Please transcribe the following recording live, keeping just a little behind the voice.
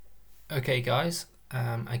Okay, guys.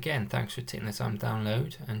 Again, thanks for taking the time to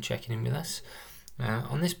download and checking in with us.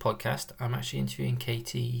 On this podcast, I'm actually interviewing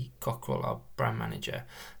Katie Cockrell, our brand manager.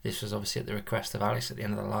 This was obviously at the request of Alex at the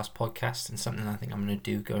end of the last podcast, and something I think I'm going to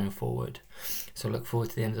do going forward. So look forward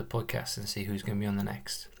to the end of the podcast and see who's going to be on the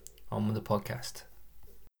next. On with the podcast.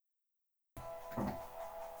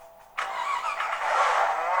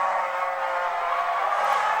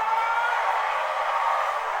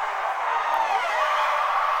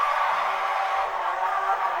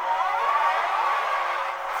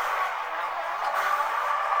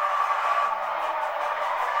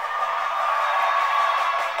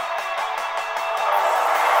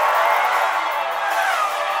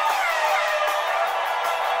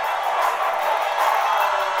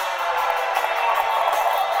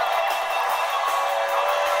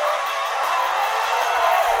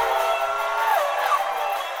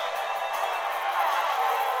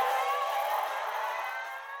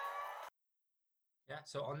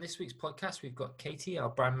 So on this week's podcast, we've got Katie, our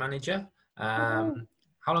brand manager. How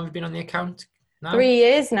long have you been on the account now? 3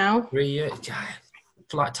 years now. 3 years.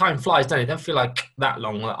 Time flies, doesn't it? It don't feel like that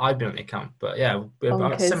long that I've been on the account. But yeah, we're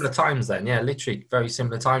about similar times then. Yeah, literally very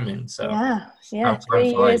similar timing. So yeah. 3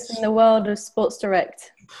 years in the world of Sports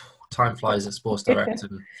Direct. Time flies at Sports Direct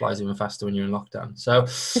and flies even faster when you're in lockdown. So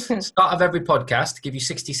start of every podcast, give you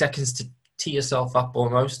 60 seconds to tee yourself up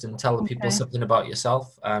almost and tell the people something about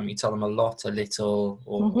yourself. You tell them a lot, a little,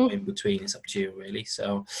 or in between. It's up to you, really.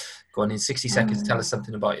 So go on, in 60 seconds, tell us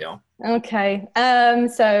something about you. Okay.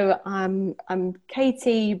 So I'm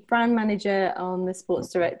Katie, brand manager on the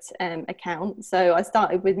Sports Direct account. So I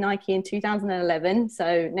started with Nike in 2011.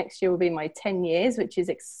 So next year will be my 10 years, which is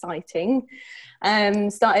exciting.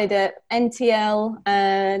 Started at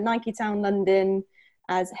NTL, Nike Town London,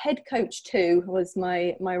 as head coach 2 was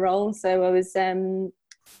my role. So I was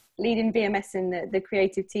leading VMS in the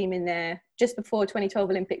creative team in there just before 2012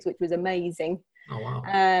 Olympics, which was amazing. Oh,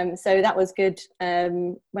 wow. So that was good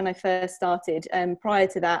when I first started. Prior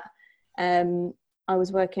to that, I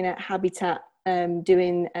was working at Habitat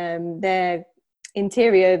doing their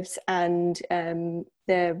interiors and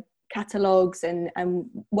their catalogues and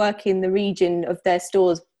working the region of their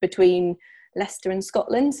stores between Leicester and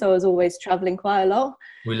Scotland, so I was always travelling quite a lot.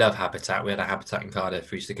 We love Habitat. We had a Habitat in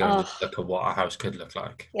Cardiff. We used to go and just look at what our house could look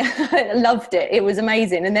like. Yeah, I loved it. It was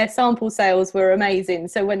amazing, and their sample sales were amazing.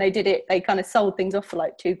 So when they did it, they kind of sold things off for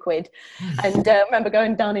like £2. And I remember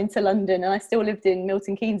going down into London, and I still lived in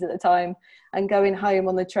Milton Keynes at the time, and going home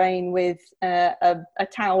on the train with a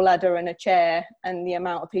towel ladder and a chair, and the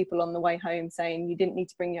amount of people on the way home saying you didn't need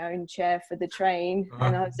to bring your own chair for the train.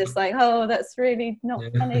 And I was just like, oh, that's really not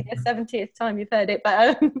funny. The 70th time you've heard it.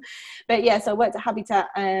 But yeah, so I worked at Habitat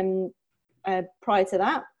prior to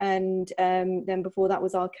that, and then before that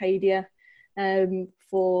was Arcadia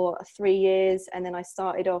for 3 years, and then I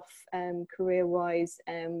started off career-wise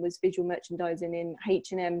was visual merchandising in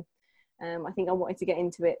H&M. I think I wanted to get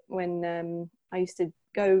into it when I used to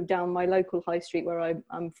go down my local high street where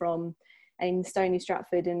I'm from in Stony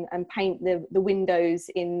Stratford and paint the windows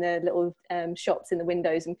in the little shops in the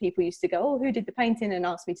windows, and people used to go, oh, who did the painting, and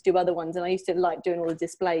ask me to do other ones, and I used to like doing all the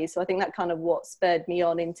displays. So I think that kind of what spurred me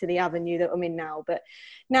on into the avenue that I'm in now. But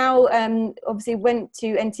now obviously went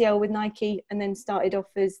to NTL with Nike and then started off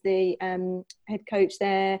as the head coach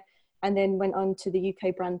there, and then went on to the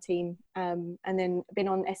UK brand team, and then been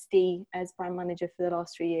on SD as brand manager for the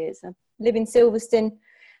last 3 years. I live in Silverstone.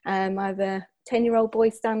 I have a 10-year-old boy,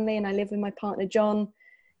 Stanley, and I live with my partner, John.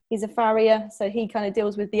 He's a farrier, so he kind of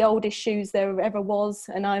deals with the oldest shoes there ever was,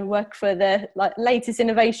 and I work for the latest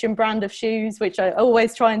innovation brand of shoes, which I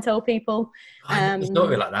always try and tell people. I never thought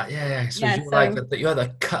of it like that. Yeah. So you're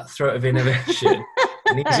the cutthroat of innovation.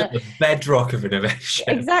 And he's at the bedrock of innovation.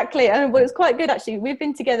 Exactly. And well, it's quite good, actually. We've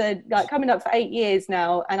been together coming up for 8 years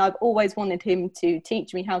now, and I've always wanted him to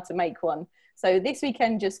teach me how to make one. So this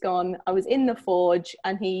weekend just gone, I was in the forge,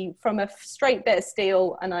 and he from a straight bit of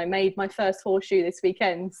steel, and I made my first horseshoe this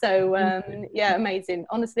weekend. So yeah, amazing.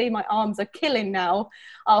 Honestly, my arms are killing now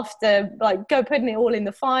after putting it all in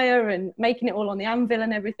the fire and making it all on the anvil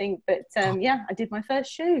and everything. But yeah, I did my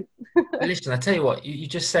first shoe. Listen, I tell you what, you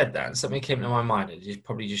just said that, and something came to my mind. It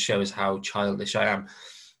probably just shows how childish I am.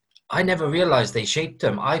 I never realised they shaped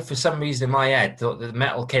them. For some reason in my head, thought the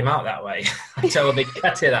metal came out that way until they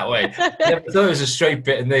cut it that way. I never thought it was a straight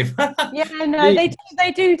bit, and they've. Yeah, no,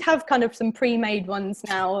 they do have kind of some pre-made ones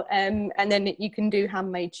now, and then you can do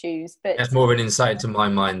handmade shoes. But that's more of an insight to my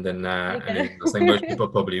mind than I think most people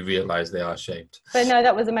probably realise they are shaped. But no,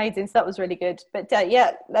 that was amazing. So that was really good. But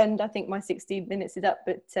yeah, and I think my 60 minutes is up.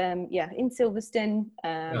 But yeah, in Silverstone,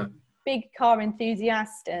 big car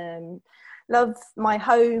enthusiast. love my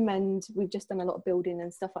home, and we've just done a lot of building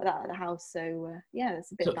and stuff like that at the house. So yeah,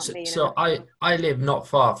 it's a bit about me. So I live not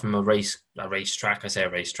far from a racetrack. I say a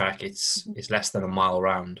racetrack. It's less than a mile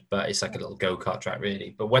around, but it's like a little go-kart track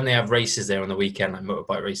really. But when they have races there on the weekend, like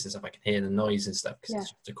motorbike races and stuff, I can hear the noise and stuff because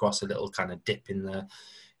it's just across a little kind of dip in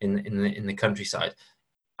the countryside.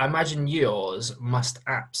 I imagine yours must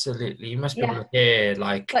be able to hear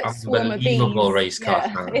like unbelievable race car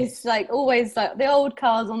sounds. It's like always like the old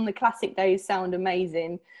cars on the classic days sound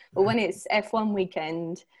amazing, but when it's F1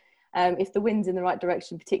 weekend, if the wind's in the right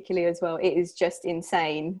direction particularly as well, it is just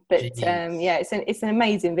insane. But it's an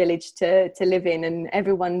amazing village to live in, and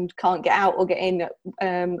everyone can't get out or get in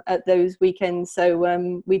at those weekends,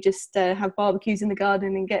 so we just have barbecues in the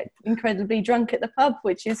garden and get incredibly drunk at the pub,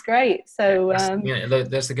 which is great. So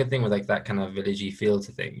that's the good thing with like that kind of villagey feel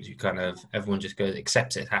to things. You kind of, everyone just goes,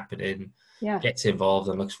 accepts it happening, gets involved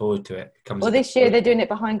and looks forward to it. This year they're doing it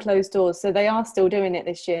behind closed doors, so they are still doing it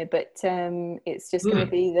this year, but it's just going to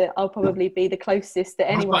be I'll probably be the closest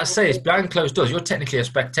that anyone. I was about to say, it's behind closed doors. You're technically a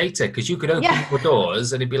spectator because you could open your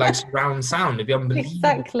doors and it'd be like surround sound. It'd be unbelievable.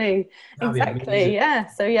 Exactly. Yeah.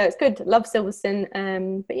 So yeah, it's good. Love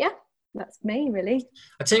Silverstone. But yeah, that's me really.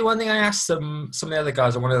 I'll tell you one thing. I asked some of the other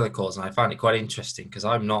guys on one of the calls, and I found it quite interesting because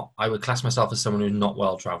I would class myself as someone who's not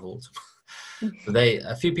well travelled. But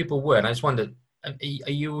a few people were, and I just wondered,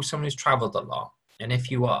 are you someone who's travelled a lot? And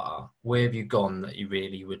if you are, where have you gone that you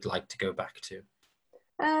really would like to go back to?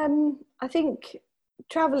 I think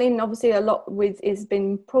traveling obviously a lot has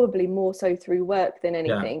been probably more so through work than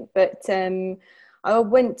anything. But I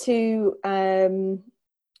went to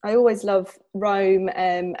I always love Rome,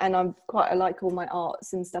 and I like all my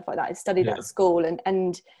arts and stuff like that. I studied at school,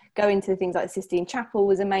 and going to things like the Sistine Chapel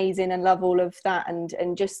was amazing, and love all of that,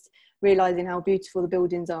 and just realizing how beautiful the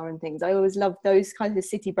buildings are and things. I always love those kinds of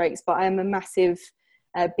city breaks, but I am a massive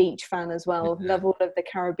beach fan as well. Love all of the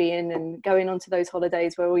Caribbean, and going on to those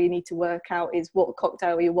holidays where all you need to work out is what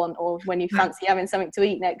cocktail you want, or when you fancy having something to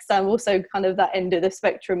eat next. I'm also kind of that end of the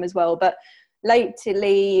spectrum as well. But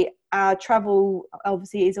lately our travel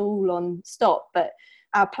obviously is all on stop, but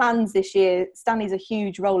our plans this year, Stanley's a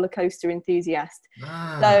huge roller coaster enthusiast.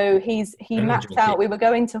 So he mapped out, we were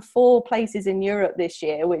going to 4 places in Europe this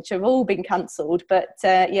year, which have all been cancelled. But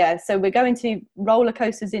so we're going to roller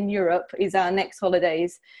coasters in Europe is our next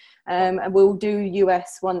holidays. And we'll do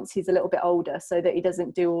US once he's a little bit older, so that he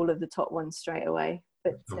doesn't do all of the top ones straight away.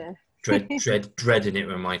 But dreading it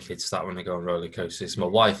when my kids start when they go on roller coasters. My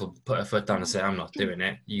wife will put her foot down and say, "I'm not doing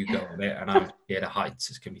it. You go on it," and I'm scared of heights.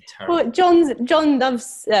 It's gonna be terrible. Well, John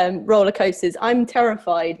loves roller coasters. I'm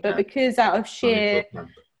terrified, but because out of sheer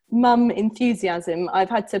mum enthusiasm, I've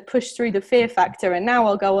had to push through the fear factor, and now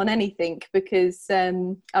I'll go on anything because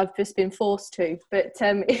I've just been forced to. But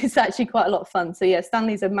it's actually quite a lot of fun. So yeah,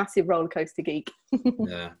 Stanley's a massive roller coaster geek.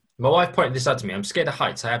 Yeah, my wife pointed this out to me. I'm scared of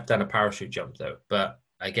heights. I have done a parachute jump though, but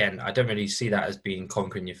again, I don't really see that as being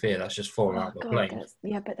conquering your fear. That's just falling out of a plane.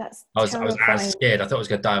 But that's I was as scared. I thought I was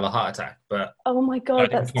going to die of a heart attack. But oh my God,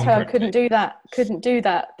 that's terrible. Couldn't do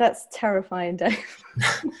that. That's terrifying, Dave.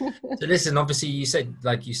 So listen, obviously you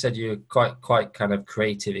said you're quite kind of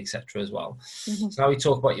creative, etc. as well. So now we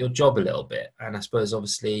talk about your job a little bit, and I suppose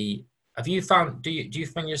obviously, do you find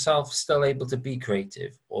yourself still able to be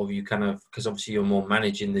creative, or have you kind of, because obviously you're more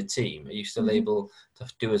managing the team, are you still able to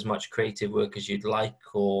do as much creative work as you'd like,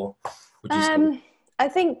 or would you I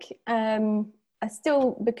think I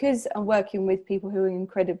still, because I'm working with people who are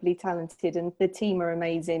incredibly talented, and the team are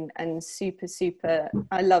amazing and super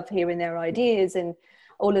I love hearing their ideas and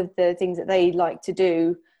all of the things that they like to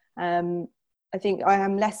do. I think I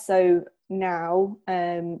am less so now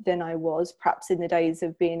than I was perhaps in the days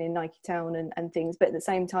of being in Nike Town and things, but at the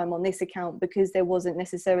same time on this account, because there wasn't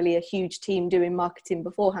necessarily a huge team doing marketing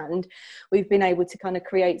beforehand, we've been able to kind of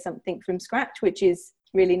create something from scratch, which is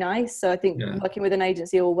really nice. So I think working with an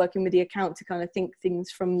agency or working with the account to kind of think things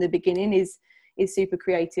from the beginning is super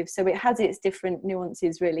creative. So it has its different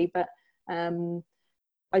nuances really, but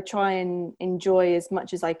I try and enjoy as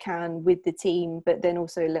much as I can with the team, but then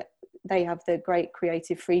also they have the great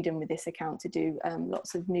creative freedom with this account to do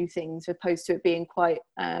lots of new things, opposed to it being quite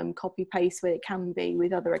copy paste where it can be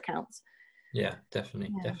with other accounts. Yeah,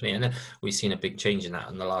 definitely. And then we've seen a big change in that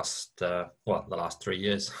in the last 3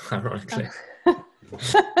 years, ironically.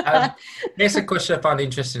 Here's a question I found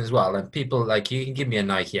interesting as well, and people, like, you can give me a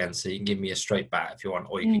Nike answer, you can give me a straight bat if you want,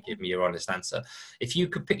 or you can give me your honest answer. If you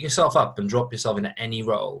could pick yourself up and drop yourself into any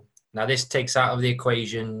role, now this takes out of the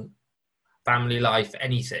equation family life,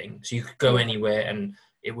 anything, so you could go anywhere and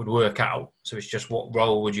it would work out, so it's just what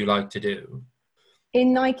role would you like to do?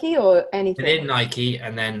 In Nike or anything? Within Nike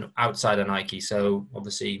and then outside of Nike. So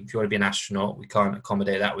obviously, if you want to be an astronaut, we can't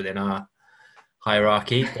accommodate that within our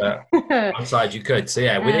hierarchy, but outside you could. So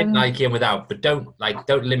yeah, within Nike and without, but don't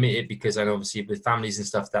limit it, because then obviously with families and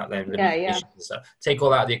stuff, that then limitations and stuff. Take all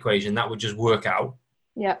that out of the equation. That would just work out.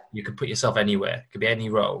 Yeah. You could put yourself anywhere. It could be any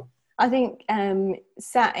role. I think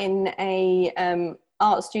sat in a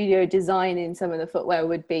art studio designing some of the footwear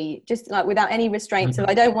would be just like without any restraints. So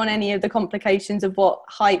I don't want any of the complications of what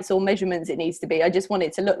heights or measurements it needs to be. I just want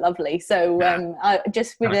it to look lovely. So I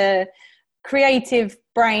just with a creative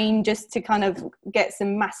brain, just to kind of get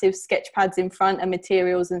some massive sketch pads in front and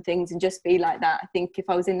materials and things and just be like that. I think if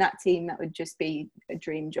I was in that team, that would just be a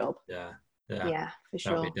dream job. Yeah, for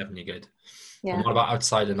sure. That would be definitely good. Yeah. And what about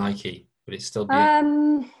outside of Nike? Would it still be?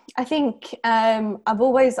 I think I've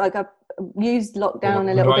always I've used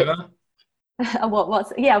lockdown a little bit.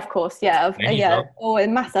 What's yeah, of course, yeah, Oh,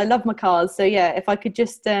 and mass. I love my cars, so yeah. If I could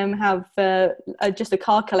just have just a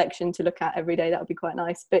car collection to look at every day, that would be quite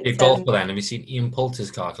nice. But golf, then have you seen Ian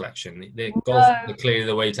Poulter's car collection? The golf is clearly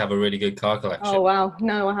the way to have a really good car collection. Oh wow,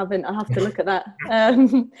 no, I haven't. I have to look at that.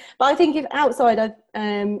 But I think if outside,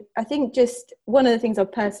 I think just one of the things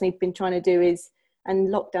I've personally been trying to do is, and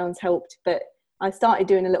lockdown's helped, but I started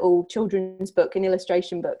doing a little children's book, an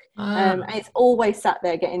illustration book. And it's always sat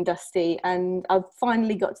there getting dusty. And I've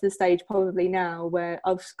finally got to the stage probably now where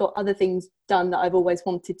I've got other things done that I've always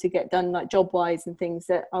wanted to get done, like job-wise and things,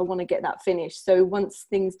 that I want to get that finished. So once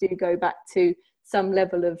things do go back to some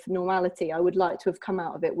level of normality, I would like to have come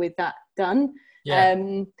out of it with that done.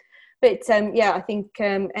 Yeah. But I think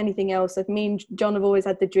anything else, me and John have always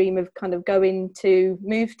had the dream of kind of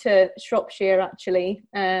move to Shropshire actually,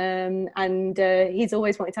 and he's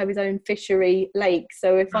always wanted to have his own fishery lake.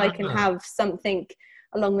 So if I can have something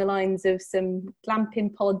along the lines of some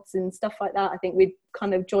glamping pods and stuff like that, I think we'd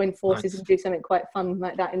kind of join forces and do something quite fun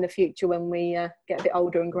like that in the future when we get a bit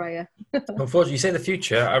older and greyer. Unfortunately, you say the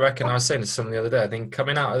future, I reckon I was saying to someone the other day, I think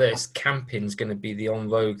coming out of this, camping's going to be the on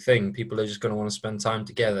vogue thing. People are just going to want to spend time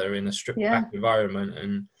together in a stripped back environment,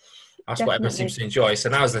 and that's what everyone seems to enjoy. So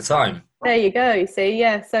now's the time. There you go. See,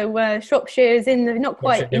 yeah. So Shropshire is not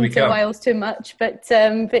quite into Wales too much, but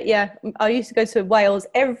yeah, I used to go to Wales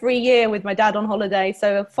every year with my dad on holiday.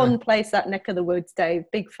 So a fun place, that neck of the woods, Dave.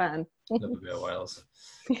 Big fan. Love a bit of Wales.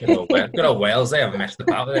 Good old Wales. They haven't messed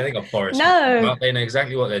about. They got Boris. No, they know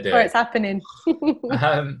exactly what they're doing. Where it's happening.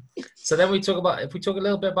 So then if we talk a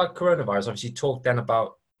little bit about coronavirus, obviously talk then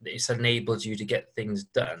about it's enabled you to get things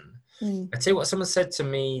done. I tell you what, someone said to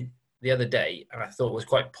me the other day, and I thought was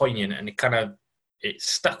quite poignant, and it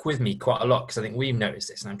stuck with me quite a lot, because I think we've noticed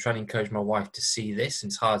this, and I'm trying to encourage my wife to see this, and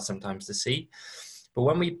it's hard sometimes to see. But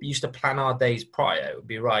when we used to plan our days prior, it would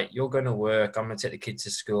be, right, you're going to work, I'm going to take the kids to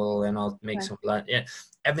school, and I'll make some lunch. Yeah,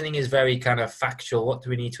 everything is very kind of factual. What do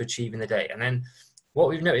we need to achieve in the day? And then what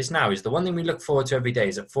we've noticed now is the one thing we look forward to every day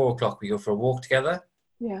is at 4:00 we go for a walk together.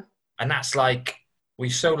 Yeah. And that's like, we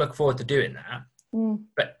so look forward to doing that.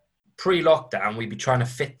 But pre-lockdown, we'd be trying to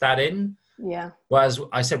fit that in. Yeah. Whereas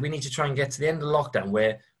I said we need to try and get to the end of lockdown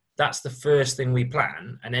where that's the first thing we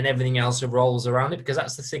plan, and then everything else rolls around it, because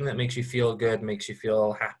that's the thing that makes you feel good, makes you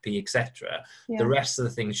feel happy, etc. Yeah. The rest of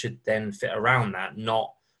the things should then fit around that,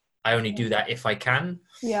 not I only do that if I can.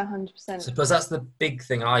 Yeah, 100%. So I suppose that's the big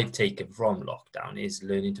thing I've taken from lockdown, is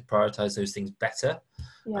learning to prioritize those things better.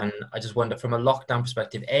 Yeah. And I just wonder, from a lockdown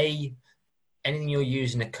perspective, anything you're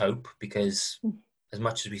using to cope, because as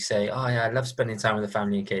much as we say, oh yeah, I love spending time with the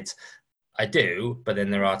family and kids, I do, but then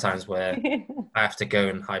there are times where I have to go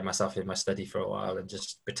and hide myself in my study for a while and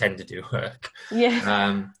just pretend to do work.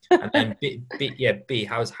 Yeah. And then B,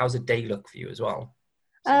 how's a day look for you as well?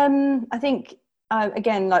 I think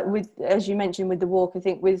again, like as you mentioned with the walk, I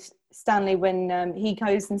think with Stanley, when he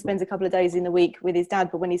goes and spends a couple of days in the week with his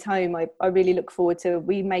dad, but when he's home, I really look forward to,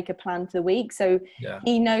 we make a plan for the week. So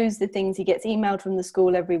he knows the things he gets emailed from the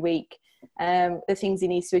school every week, the things he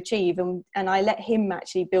needs to achieve, and I let him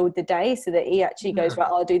actually build the day, so that he actually goes, right,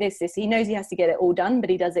 I'll do this. He knows he has to get it all done, but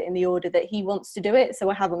he does it in the order that he wants to do it, so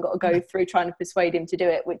I haven't got to go through trying to persuade him to do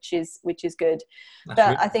it, which is good.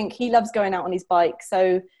 But I think he loves going out on his bike,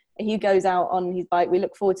 so he goes out on his bike. We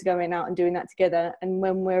look forward to going out and doing that together. And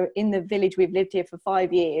when we're in the village, we've lived here for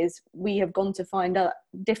 5 years, we have gone to find out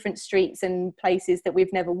different streets and places that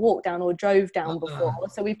we've never walked down or drove down before.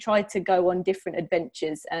 So we've tried to go on different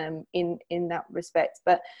adventures in that respect.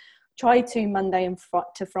 But try to Monday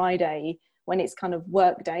to Friday, when it's kind of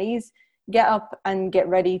work days, get up and get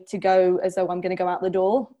ready to go as though I'm going to go out the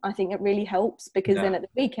door. I think it really helps, because then at the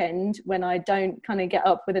weekend, when I don't kind of get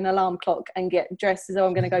up with an alarm clock and get dressed as though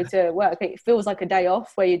I'm going to go to work, it feels like a day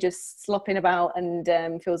off where you're just slopping about, and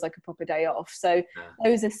feels like a proper day off. So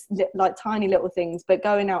those are like tiny little things, but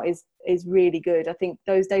going out is really good. I think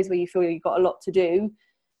those days where you feel you've got a lot to do,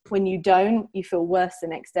 when you don't, you feel worse the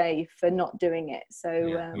next day for not doing it.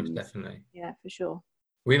 So most definitely. Yeah, for sure.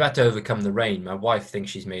 We've had to overcome the rain. My wife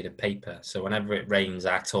thinks she's made of paper. So whenever it rains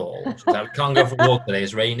at all, she's like, we can't go for a walk today,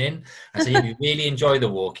 it's raining. I said, you really enjoy the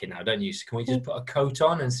walking now, don't you? So can we just put a coat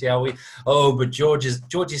on and see how we... Oh, but George's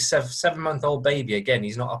 7-month-old baby, again,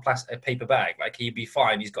 he's not a paper bag. Like, he'd be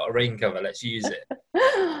fine. He's got a rain cover. Let's use it.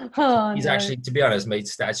 He's actually, to be honest, made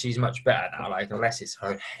stats. She's much better now, like, unless it's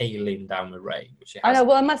her hailing down with rain. Which it I know.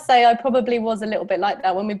 Well, I must say, I probably was a little bit like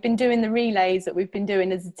that when we've been doing the relays that we've been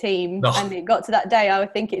doing as a team, and it got to that day. I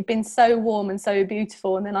think it'd been so warm and so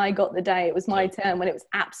beautiful, and then I got the day. It was my turn when it was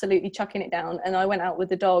absolutely chucking it down, and I went out with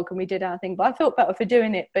the dog and we did our thing. But I felt better for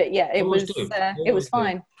doing it. But yeah, it was fine. It was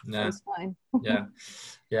fine.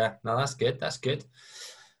 Yeah. No, that's good. That's good.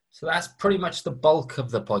 So that's pretty much the bulk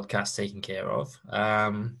of the podcast taken care of. I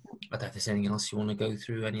don't know if there's anything else you want to go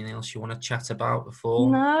through, anything else you want to chat about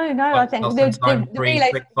before? No, I think the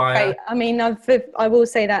relay is great. I mean, I will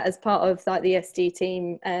say that as part of like the SD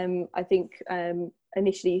team, I think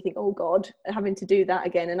initially you think, oh God, having to do that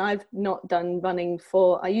again. And I've not done running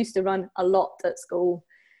I used to run a lot at school,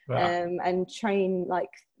 and train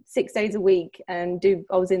like 6 days a week, and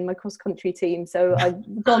I was in my cross country team, so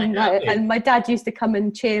I've gone and my dad used to come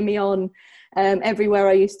and cheer me on everywhere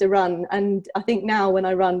I used to run. And I think now when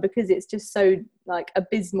I run, because it's just so like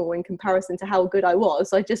abysmal in comparison to how good I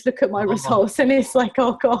was, I just look at my results and it's like,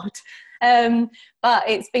 oh God. But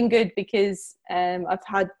it's been good because I've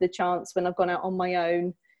had the chance when I've gone out on my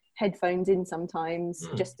own, headphones in sometimes,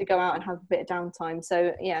 just to go out and have a bit of downtime.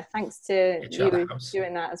 So yeah, thanks to you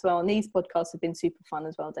doing that as well. And these podcasts have been super fun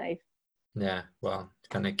as well, Dave. Yeah, well,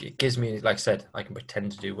 it gives me, like I said, I can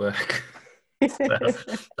pretend to do work. So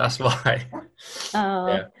that's why.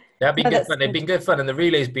 They've been good fun. They've been good fun, and the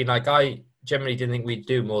relay's been like, I generally didn't think we'd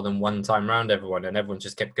do more than one time round everyone, and everyone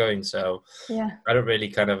just kept going. So I don't really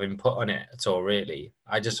kind of input on it at all, really.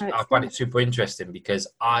 I find it super interesting because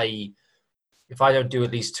if I don't do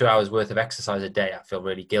at least 2 hours worth of exercise a day, I feel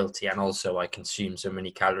really guilty. And also I consume so many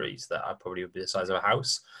calories that I probably would be the size of a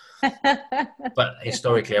house. But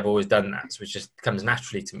historically, I've always done that. So it just comes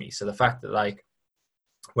naturally to me. So the fact that like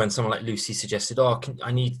when someone like Lucy suggested,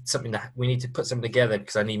 we need to put something together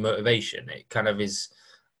because I need motivation. It kind of is,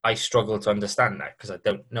 I struggle to understand that because I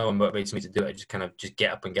don't know what motivates me to do it. I just kind of just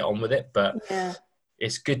get up and get on with it. But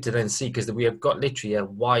it's good to then see, because we have got literally a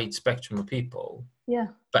wide spectrum of people. Yeah.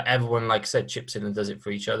 But everyone, like I said, chips in and does it for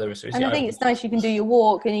each other. So and I think it's nice. You can do your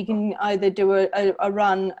walk, and you can either do a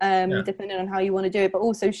run, depending on how you want to do it, but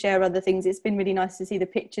also share other things. It's been really nice to see the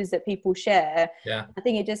pictures that people share. Yeah. I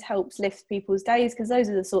think it just helps lift people's days, because those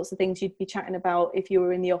are the sorts of things you'd be chatting about if you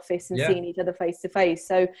were in the office and seeing each other face to face.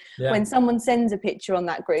 So when someone sends a picture on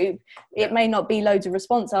that group, it may not be loads of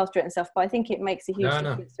response after it and stuff, but I think it makes a huge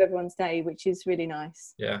difference to everyone's day, which is really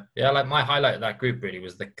nice. Yeah. Yeah. Like my highlight of that group really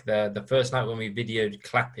was the first night when we videoed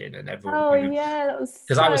clapping, and everyone that was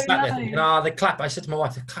because I was sat there thinking, the clap. I said to my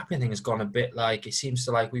wife, the clapping thing has gone a bit, like, it seems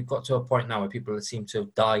to, like, we've got to a point now where people seem to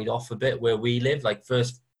have died off a bit where we live, like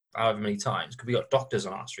first however many times, because we got doctors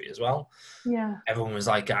on our street as well. Yeah, everyone was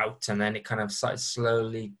like out, and then it kind of started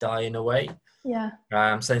slowly dying away. Yeah.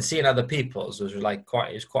 So then seeing other people's was like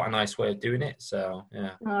quite a nice way of doing it. So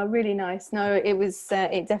yeah. Oh, really nice. No, it was.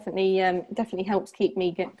 It definitely helps keep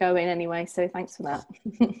me going anyway. So thanks for that.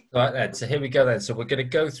 All right then. So here we go then. So we're going to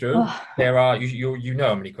go through. There are you know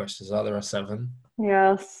how many questions are there? Are 7.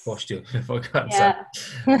 Yes. Of course you. Yeah.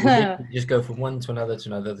 So we just go from one to another to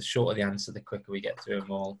another. The shorter the answer, the quicker we get through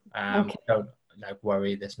them all. Okay. Don't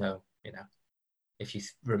worry. There's no if you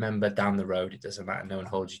remember down the road, it doesn't matter. No one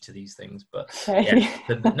holds you to these things. But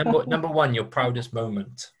the number one, your proudest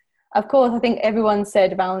moment. Of course, I think everyone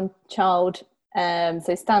said around child.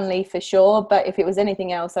 So Stanley for sure. But if it was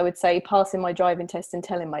anything else, I would say passing my driving test and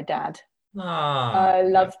telling my dad. I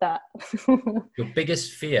love that. Your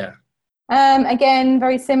biggest fear? Again,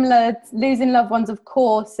 very similar. Losing loved ones, of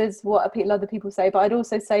course, is what other people say. But I'd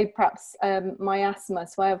also say perhaps my asthma.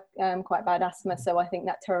 So I have quite bad asthma. So I think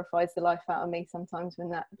that terrifies the life out of me sometimes when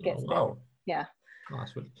that gets there. Yeah.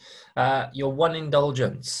 Oh, your one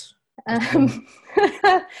indulgence?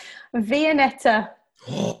 Viennetta.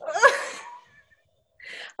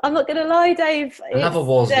 I'm not going to lie, Dave. Another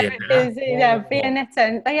Wall's Viennetta. Yeah,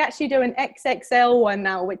 Viennetta. They actually do an XXL one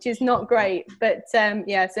now, which is not great. But so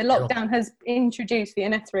lockdown has introduced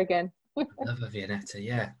Viennetta again. I love a Viennetta,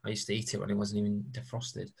 yeah. I used to eat it when it wasn't even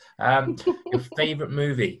defrosted. Your favourite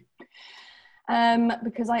movie?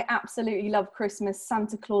 Because I absolutely love Christmas.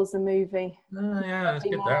 Santa Claus the movie. Oh, yeah, that's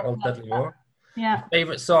Dudley good, that. Moore, Old love Dudley that. Moore. Yeah. Your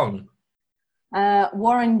favourite song?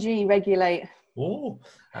 Warren G. Regulate. Oh,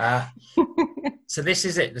 so this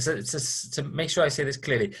is it. To make sure I say this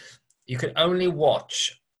clearly, you could only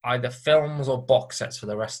watch either films or box sets for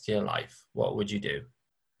the rest of your life. What would you do?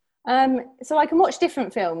 So I can watch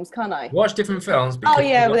different films, can't I? Watch different films, but Oh you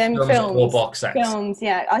yeah, watch then films or films. box sets. Films,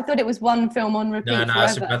 yeah. I thought it was one film on repeat No,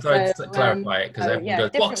 forever. I thought I'd So, clarify it because no, everyone yeah,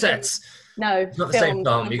 goes, box different films. sets. No, It's not the same films,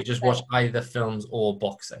 film. You could just watch 100%. either films or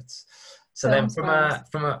box sets. So then Films.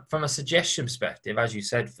 from a suggestion perspective, as you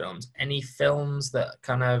said, films, any films that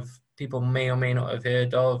kind of people may or may not have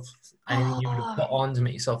heard of, anything you would have put on to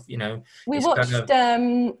make yourself, We it's kind watched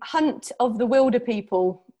of Hunt of the Wilder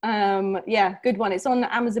People. Yeah, good one. It's on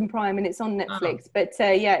Amazon Prime and it's on Netflix. But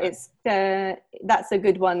yeah, that's a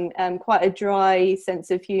good one. Quite a dry sense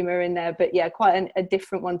of humour in there, but yeah, quite a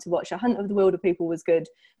different one to watch. A Hunt of the Wilder People was good.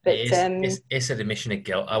 But it's an admission of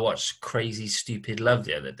guilt. I watched Crazy Stupid Love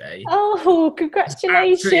the other day. Oh,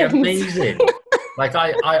 congratulations! It's absolutely amazing. Like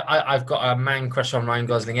I've got a man crush on Ryan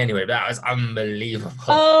Gosling anyway, but that was unbelievable.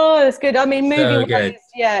 Oh, that's good. I mean, movie good. wise,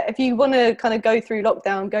 yeah, if you want to kind of go through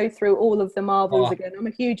lockdown, go through all of the Marvels again. I'm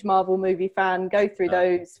a huge Marvel movie fan. Go through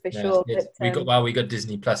those for sure. But, we got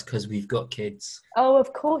Disney Plus because we've got kids. Oh,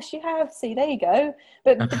 of course you have. See, there you go.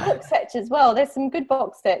 But the box sets as well. There's some good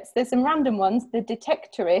box sets. There's some random ones. The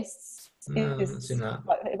Detectorists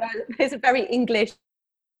is a very English.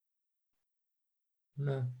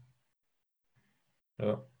 No.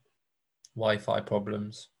 Oh. Wi-Fi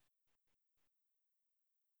problems.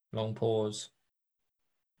 Long pause.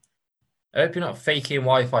 I hope you're not faking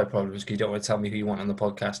Wi-Fi problems because you don't want to tell me who you want on the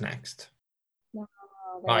podcast next. You're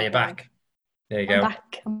back. There you go.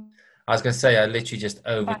 Back. I was going to say I literally just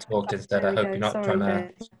over-talked instead. I hope you're not trying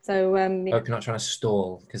to. So hope you're not trying to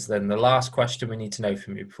stall, because then the last question we need to know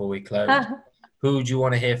from you before we close: who do you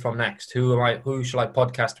want to hear from next? Who shall I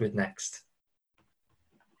podcast with next?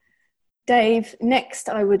 Dave, next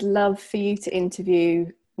I would love for you to interview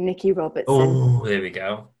Nikki Robertson. Oh, there we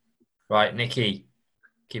go. Right, Nikki,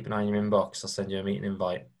 keep an eye on your inbox. I'll send you a meeting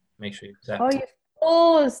invite. Make sure you accept. Oh,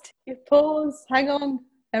 you've paused. Hang on.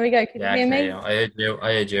 There we go. Can you hear me? I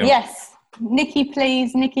heard you. Yes. Nikki,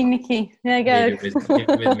 please. Nikki. There you go. Leave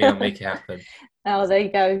it with me. I'll make it happen. Oh, there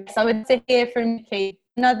you go. So I would to hear from Nikki.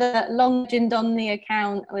 Another long legend on the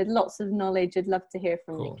account with lots of knowledge. I'd love to hear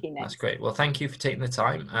from Nikki next. That's great. Well, thank you for taking the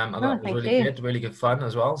time. I thought it was really good fun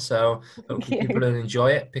as well. So hopefully people will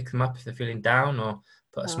enjoy it. Pick them up if they're feeling down, or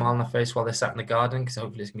put a smile on their face while they're sat in the garden, because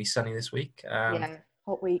hopefully it's going to be sunny this week.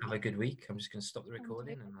 Hot week. Have a good week. I'm just going to stop the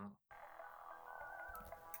recording.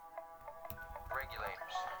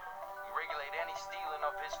 Regulators. We regulate any stealing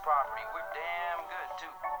of his property. We're damn good,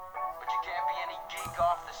 too. But you can't be any geek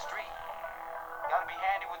off the street. Gotta be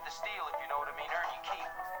handy with the steel, if you know what I mean. Earn your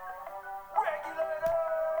keep. Regulators!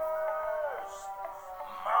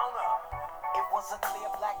 Mount up! It was a clear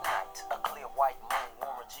black night, a clear white moon.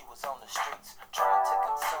 Warren G was on the streets, trying to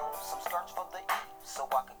consume some skirts for the eve,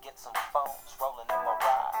 so I could get some phones rolling in my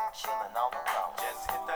ride, chilling on the